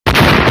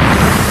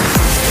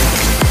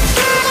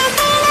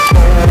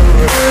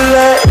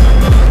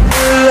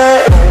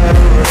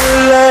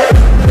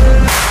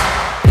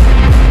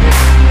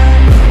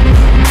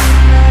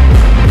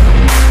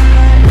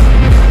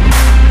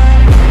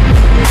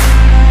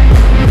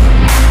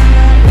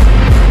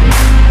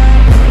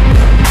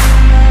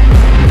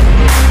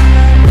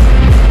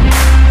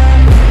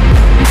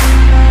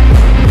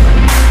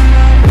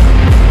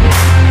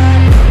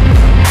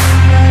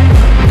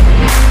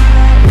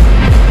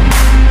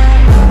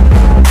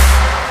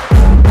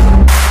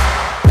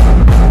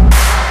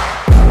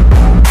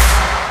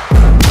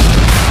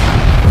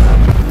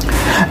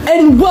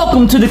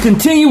welcome to the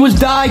Continuous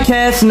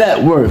Diecast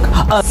Network,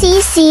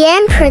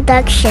 CCM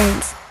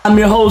Productions. I'm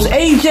your host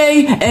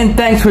AJ, and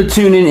thanks for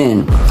tuning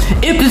in.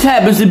 If this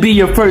happens to be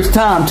your first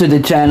time to the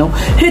channel,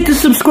 hit the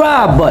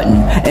subscribe button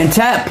and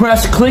tap,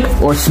 press, click,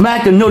 or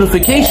smack the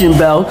notification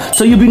bell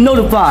so you'll be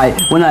notified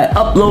when I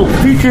upload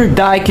future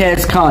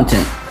diecast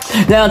content.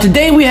 Now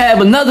today we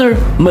have another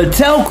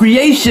Mattel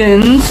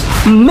Creations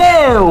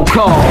mail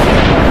call.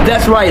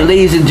 That's right,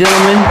 ladies and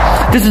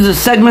gentlemen. This is a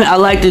segment I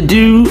like to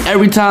do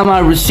every time I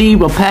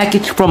receive a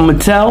package from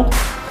Mattel,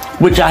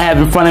 which I have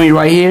in front of me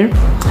right here,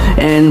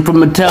 and from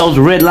Mattel's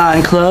Red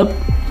Line Club,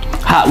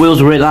 Hot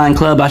Wheels Red Line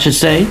Club, I should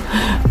say.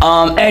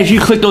 As you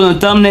clicked on the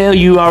thumbnail,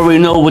 you already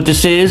know what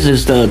this is.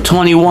 It's the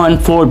 21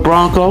 Ford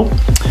Bronco.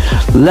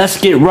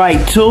 Let's get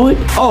right to it.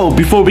 Oh,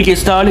 before we get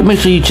started, make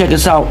sure you check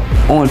us out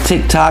on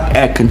TikTok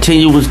at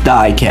Continuous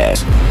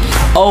Diecast.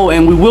 Oh,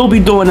 and we will be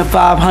doing a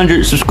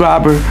 500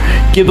 subscriber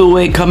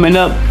giveaway coming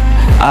up.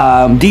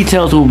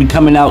 Details will be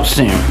coming out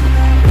soon.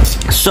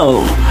 So,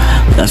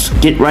 let's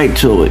get right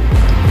to it.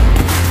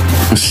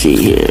 Let's see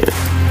here.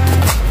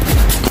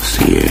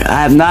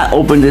 I have not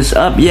opened this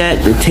up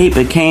yet. The tape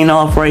it came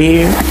off right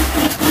here.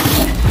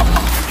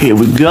 Here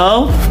we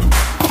go.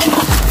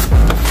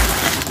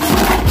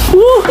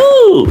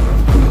 Woohoo!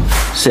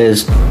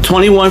 Says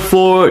 21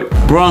 Ford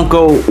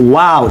Bronco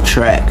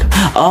Wildtrak.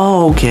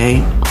 Oh,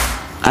 okay.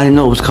 I didn't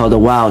know it was called the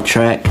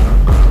Wildtrak.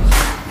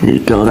 Here you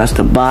go. That's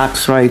the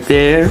box right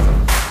there.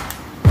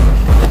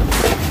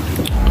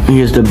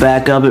 Here's the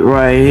back of it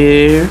right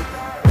here.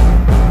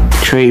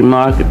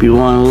 Trademark if you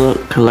want to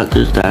look.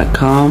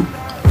 Collectors.com.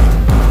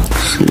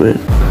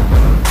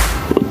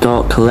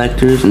 Adult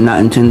collectors, not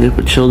intended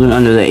for children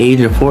under the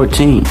age of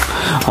 14.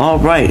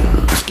 Alright,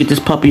 let's get this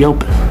puppy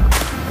open.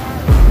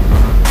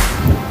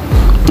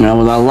 Now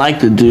what I like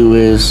to do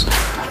is,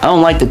 I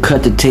don't like to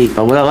cut the tape,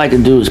 but what I like to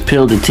do is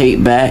peel the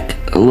tape back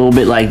a little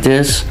bit like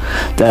this.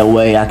 That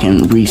way I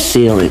can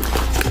reseal it.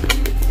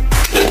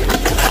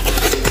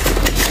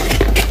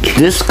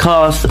 This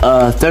cost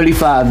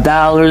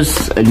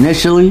 $35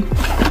 initially.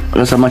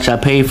 That's how much I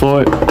paid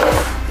for it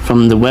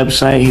from the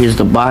website. Here's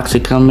the box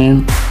it come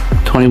in.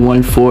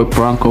 21 Ford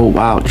Bronco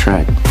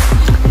Wildtrak.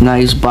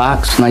 Nice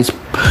box, nice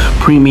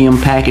premium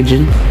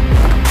packaging.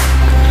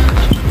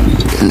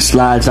 And it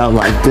slides out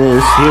like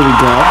this. Here we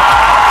go.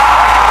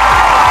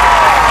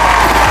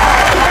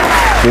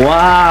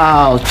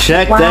 Wow,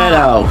 check that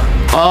out.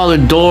 All the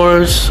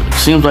doors,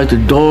 seems like the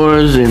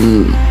doors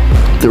and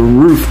the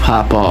roof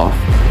pop off.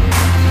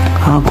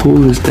 How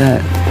cool is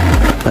that?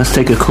 Let's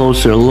take a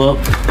closer look.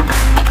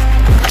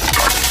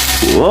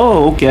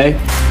 Whoa, okay.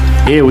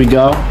 Here we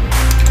go.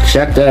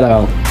 Check that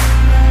out.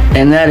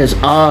 And that is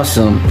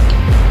awesome.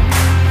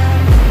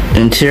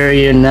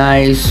 Interior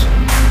nice.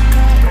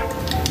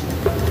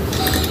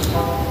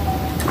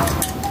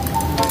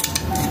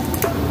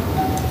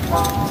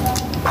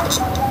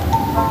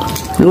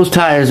 Those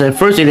tires, at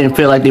first they didn't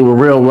feel like they were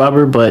real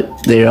rubber,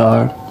 but they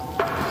are.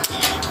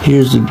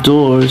 Here's the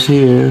doors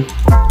here.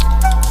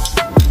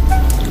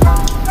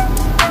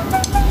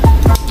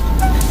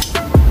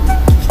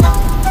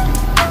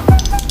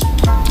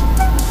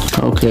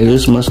 Okay,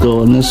 this must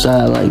go on this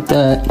side like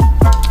that.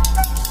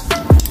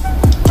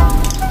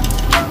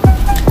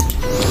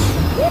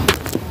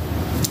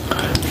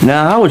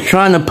 Now, I was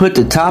trying to put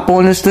the top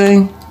on this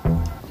thing,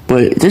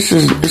 but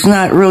it's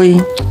not really,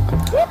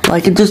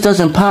 like it just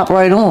doesn't pop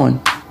right on.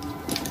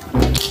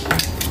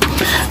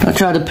 I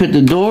tried to put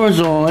the doors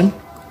on.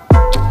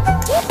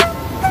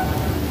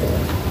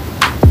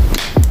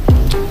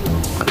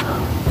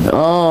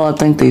 Oh, I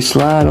think they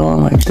slide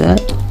on like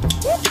that.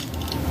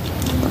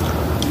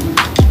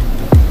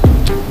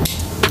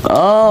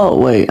 Oh,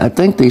 wait, I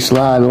think they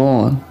slide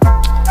on.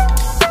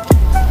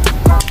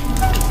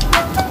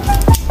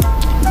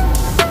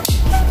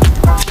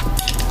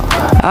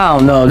 I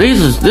don't know.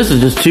 This is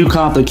just too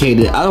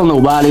complicated. I don't know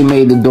why they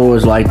made the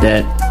doors like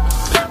that.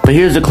 But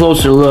here's a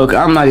closer look.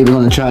 I'm not even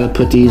going to try to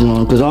put these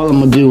on because all I'm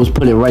going to do is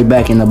put it right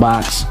back in the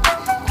box.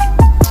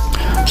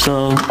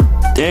 So,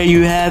 there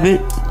you have it.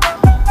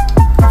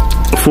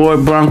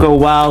 Ford Bronco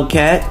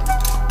Wildcat.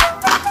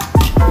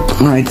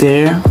 Right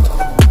there.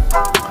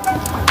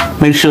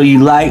 Make sure you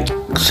like,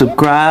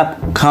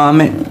 subscribe,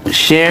 comment,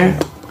 share,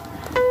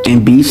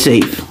 and be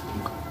safe.